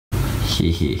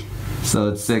Hehe. So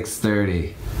it's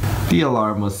 6:30. The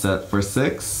alarm was set for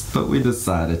 6, but we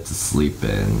decided to sleep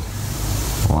in.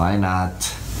 Why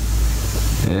not?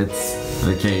 It's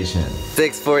vacation.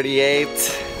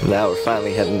 6:48. Now we're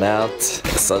finally heading out.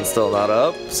 The sun's still not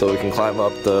up, so we can climb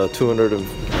up the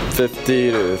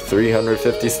 250 to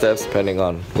 350 steps, depending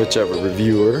on whichever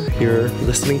reviewer you're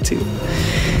listening to.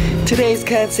 Today's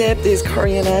concept is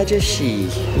Korean ajashi.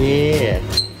 Yeah.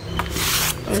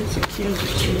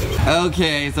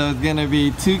 Okay, so it's gonna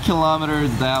be 2 kilometers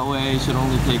that way. Should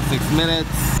only take 6 minutes.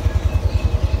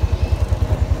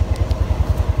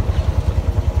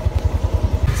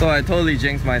 So I totally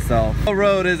jinxed myself. The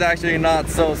road is actually not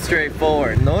so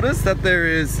straightforward. Notice that there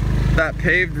is that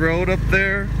paved road up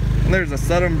there. And there's a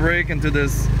sudden break into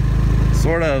this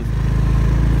sort of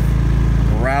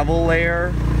gravel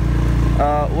layer.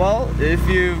 Well, if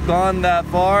you've gone that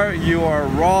far, you are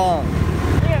wrong.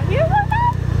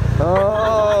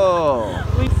 Oh,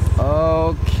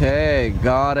 okay,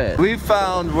 got it. We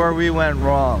found where we went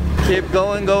wrong. Keep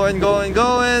going, going, going,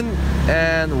 going.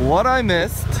 And what I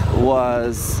missed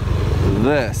was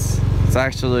this. It's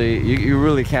actually, you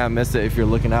really can't miss it if you're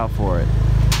looking out for it.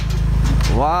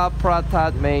 Wat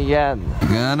Phra Yen.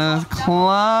 Gonna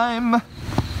climb.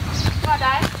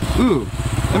 Ooh,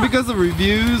 and because the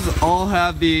reviews all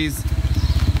have these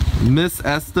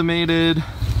misestimated,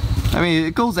 I mean,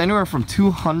 it goes anywhere from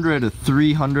 200 to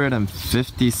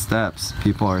 350 steps,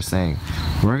 people are saying.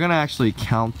 We're gonna actually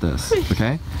count this,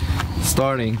 okay?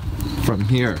 Starting from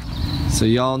here. So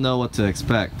y'all know what to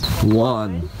expect.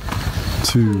 1,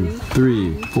 2,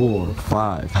 3, 4,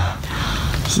 5.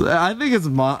 So I think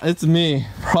it's me,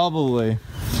 probably.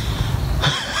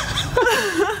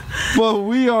 But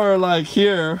we are like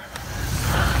here.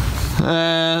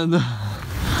 And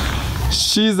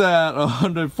she's at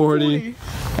 140.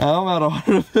 I'm at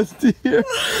 150 here.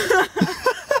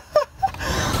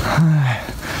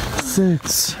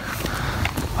 6.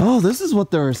 Oh, this is what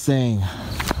they were saying.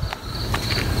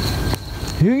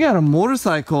 You can get a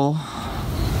motorcycle,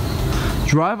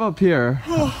 drive up here.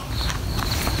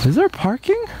 Is there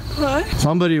parking? What?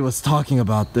 Somebody was talking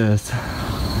about this.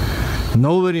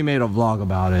 Nobody made a vlog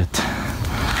about it.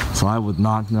 So I would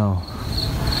not know.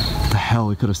 What the hell,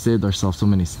 we could have saved ourselves so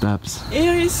many steps.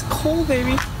 Air is cold,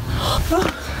 baby.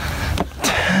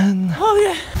 10. Oh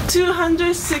yeah,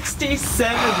 267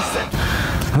 steps.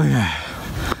 Okay.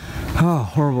 Oh,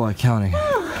 horrible at counting.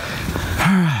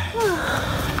 Alright.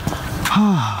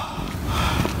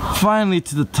 Finally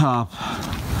to the top.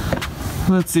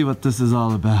 Let's see what this is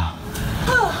all about.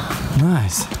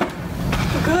 Nice.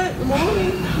 Good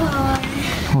morning. Hi.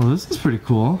 Oh, this is pretty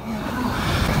cool.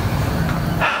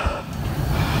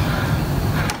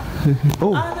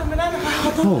 Oh.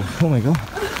 Oh my god.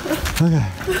 Okay.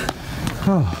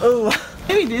 Oh,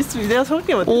 maybe this they're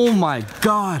talking about. Oh my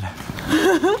god.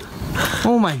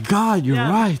 Oh my god, you're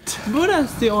right.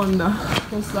 Buddha's still on the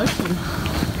construction.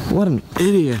 What an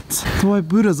idiot. Why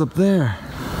Buddha's up there?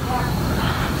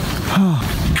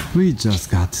 We just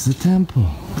got to the temple.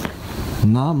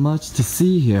 Not much to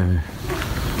see here.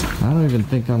 I don't even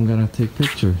think I'm gonna take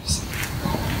pictures.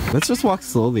 Let's just walk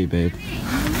slowly, babe.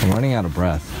 I'm running out of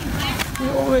breath.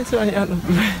 You're always running out of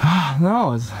breath.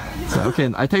 No, it's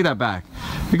okay. I take that back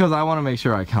because I want to make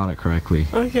sure I count it correctly.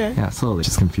 Okay. Yeah, slowly. It's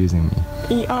just confusing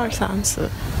me. 1, 2, 3.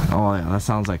 Oh yeah, that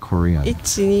sounds like Korean. 1,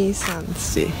 2, 3,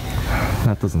 4.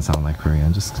 That doesn't sound like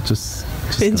Korean. Just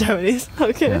In go. Japanese?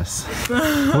 Okay. Yes.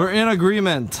 We're in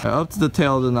agreement. Up to the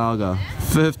tail of the Naga.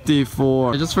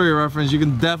 54. Just for your reference, you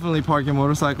can definitely park your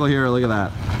motorcycle here. Look at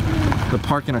that. They're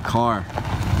parking a car.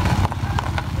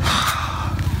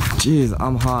 Jeez,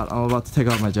 I'm hot. I'm about to take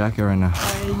off my jacket right now.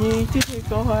 I need to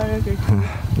take off my jacket.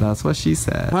 That's what she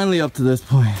said. Finally up to this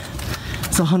point.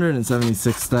 It's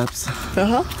 176 steps.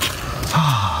 1,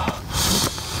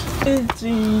 2,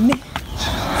 3,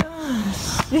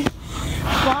 4,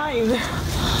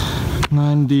 5.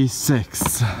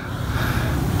 96.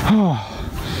 Oh,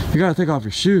 you gotta take off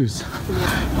your shoes.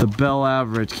 The bell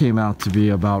average came out to be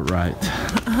about right.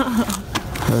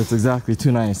 That's exactly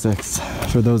 296.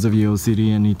 For those of you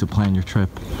OCD and need to plan your trip.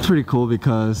 It's pretty cool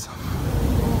because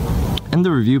in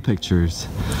the review pictures,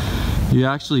 you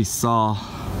actually saw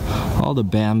all the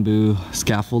bamboo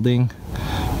scaffolding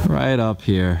right up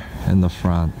here in the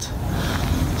front.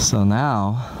 So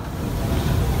now,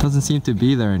 it doesn't seem to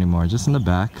be there anymore, just in the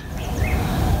back.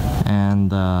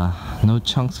 And no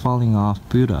chunks falling off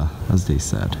Buddha, as they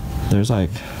said. There's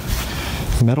like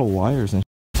metal wires and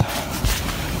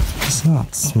it's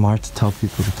not smart to tell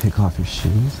people to take off your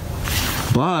shoes.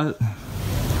 But,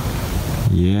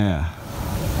 yeah,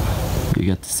 you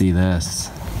get to see this.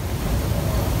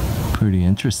 Pretty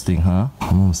interesting, huh?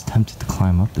 I'm almost tempted to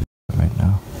climb up there right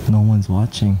now. No one's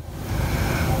watching.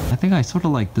 I think I sort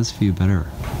of like this view better.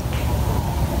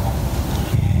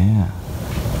 Yeah.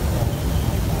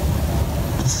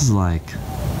 This is like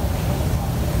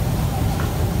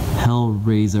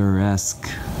Hellraiser-esque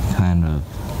kind of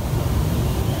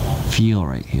feel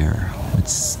right here, with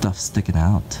stuff sticking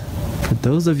out. For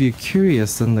those of you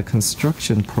curious in the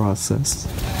construction process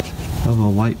of a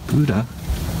white Buddha,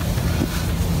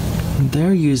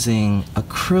 they're using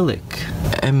acrylic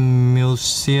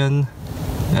emulsion.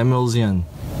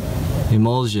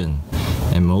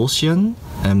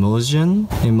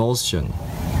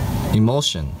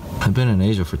 I've been in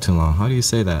Asia for too long. How do you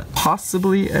say that?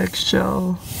 Possibly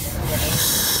eggshell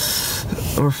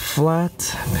or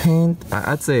flat paint.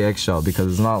 I'd say eggshell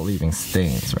because it's not leaving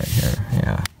stains right here.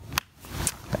 Yeah.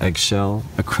 Eggshell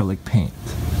acrylic paint.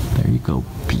 There you go,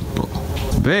 people.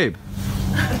 Babe.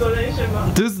 Donation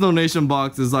box. This donation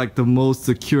box is like the most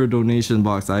secure donation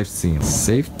box I've seen.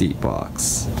 Safety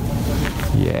box.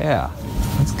 Yeah,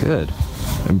 that's good.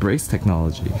 Embrace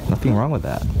technology. Nothing wrong with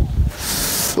that.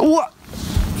 What?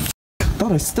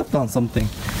 Thought I stepped on something.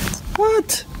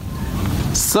 What?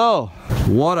 So,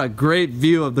 what a great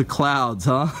view of the clouds,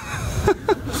 huh?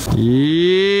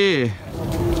 Yeah.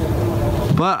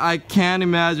 But I can't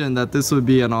imagine that this would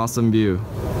be an awesome view.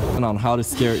 And on how to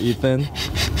scare Ethan.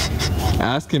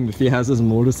 Ask him if he has his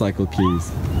motorcycle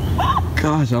keys.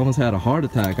 Gosh, I almost had a heart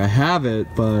attack. I have it,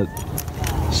 but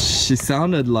she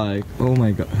sounded like, oh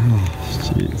my god, oh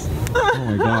jeez. Oh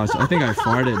my gosh, I think I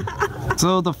farted.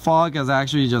 So the fog has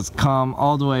actually just come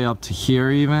all the way up to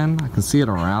here even. I can see it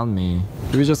around me.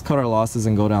 Do we just cut our losses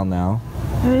and go down now?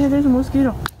 Hey, there's a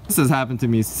mosquito. This has happened to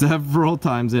me several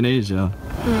times in Asia.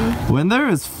 When there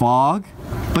is fog,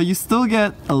 but you still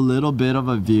get a little bit of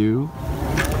a view,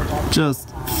 just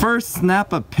first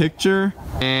snap a picture.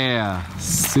 Yeah,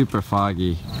 super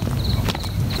foggy.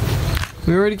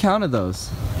 We already counted those,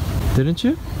 didn't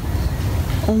you?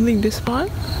 Only this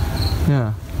one?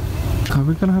 Yeah. Are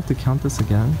we gonna have to count this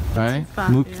again? Right?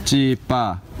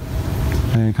 묵지빠.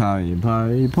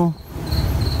 가위바위보.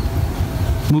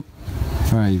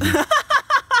 Alright.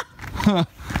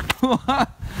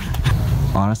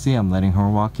 Honestly, I'm letting her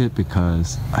walk it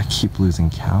because I keep losing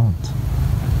count.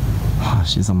 Oh,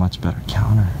 she's a much better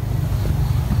counter.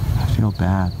 I feel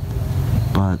bad,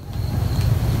 but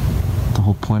the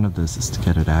whole point of this is to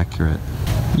get it accurate.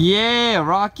 Yeah,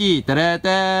 Rocky!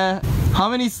 Da-da-da. How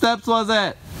many steps was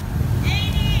it?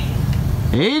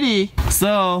 80!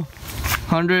 So,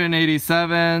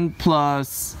 187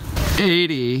 plus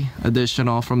 80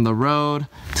 additional from the road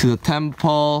to the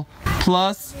temple,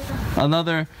 plus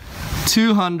another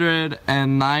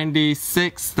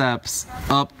 296 steps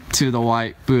up to the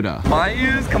white Buddha.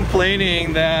 Mayu's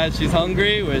complaining that she's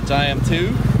hungry, which I am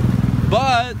too.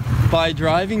 But by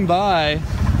driving by,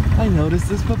 I noticed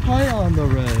this papaya on the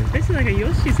road. It's like a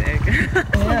Yoshi's egg.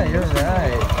 Yeah, you're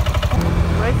right.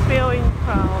 Rice field in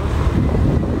clouds.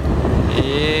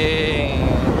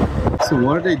 Yeah. So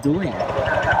what are they doing? I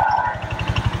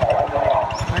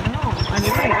don't know. I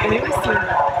never seen a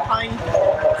pine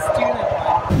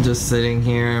student. Just sitting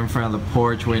here in front of the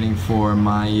porch waiting for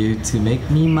Mayu to make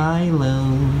me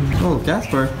Milo. Oh,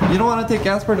 Gasper. You don't want to take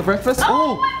Gasper to breakfast?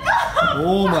 Oh!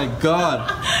 Oh my god.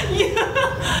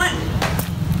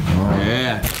 Oh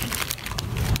yeah.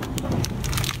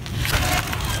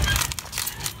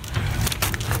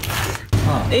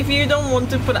 If you don't want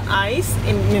to put ice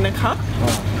in a cup,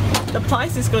 the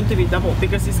price is going to be double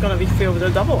because it's going to be filled with a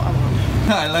double amount.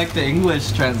 I like the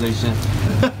English translation.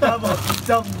 Double.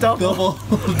 Double.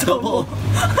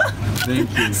 Thank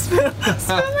you.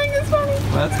 Spelling is funny.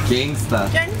 That's gangsta.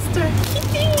 Gangster.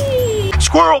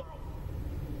 Squirrel!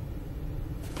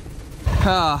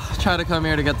 Try to come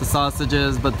here to get the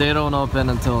sausages, but they don't open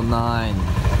until 9.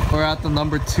 We're at the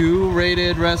number 2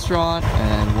 rated restaurant,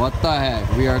 and what the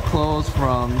heck, we are closed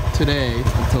from today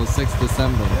until 6th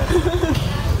December.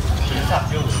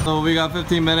 So we got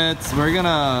 15 minutes. We're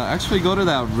gonna actually go to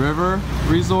that river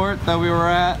resort that we were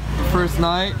at the first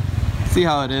night, see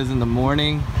how it is in the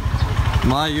morning.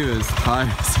 Mayu is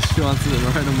tired, so she wants to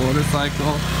ride a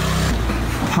motorcycle.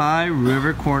 Pai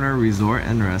River Corner Resort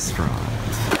and Restaurant.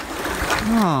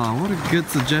 Oh, what a good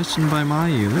suggestion by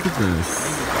Mayu. Look at this.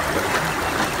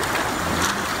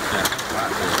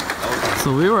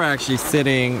 So we were actually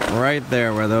sitting right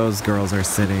there where those girls are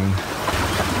sitting.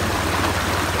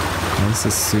 This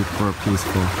is super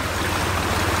peaceful.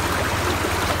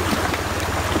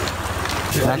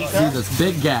 Back to this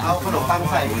big gap.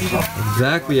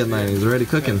 Exactly at 9. He's already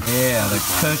cooking. Yeah, they're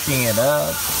cooking it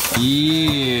up.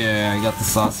 Yeah, I got the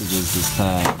sausages this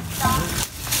time.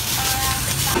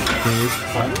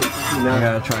 I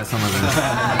gotta try some of this.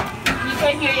 You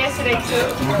came here yesterday too.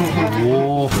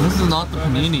 Whoa. This is not the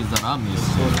panini that I'm used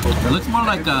to. It looks more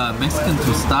like a Mexican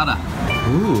tostada.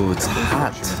 Ooh, it's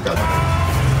hot.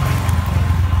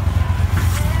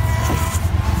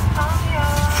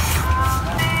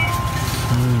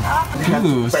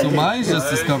 Ooh, so Mai just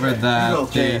discovered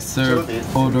that they serve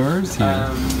hors d'oeuvres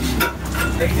here.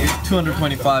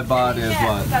 225 baht is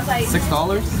what? $6?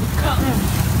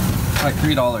 Like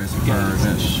 $3 per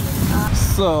dish.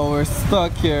 So we're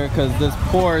stuck here because this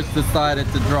Porsche decided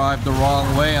to drive the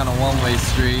wrong way on a one-way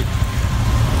street.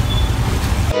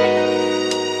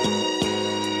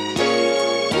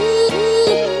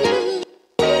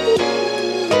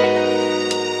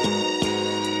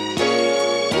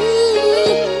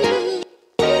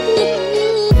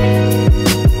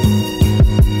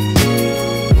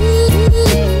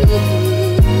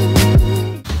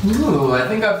 Ooh, I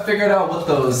think I figured out what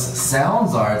those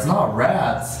sounds are. It's not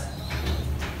rats.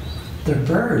 They're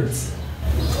birds.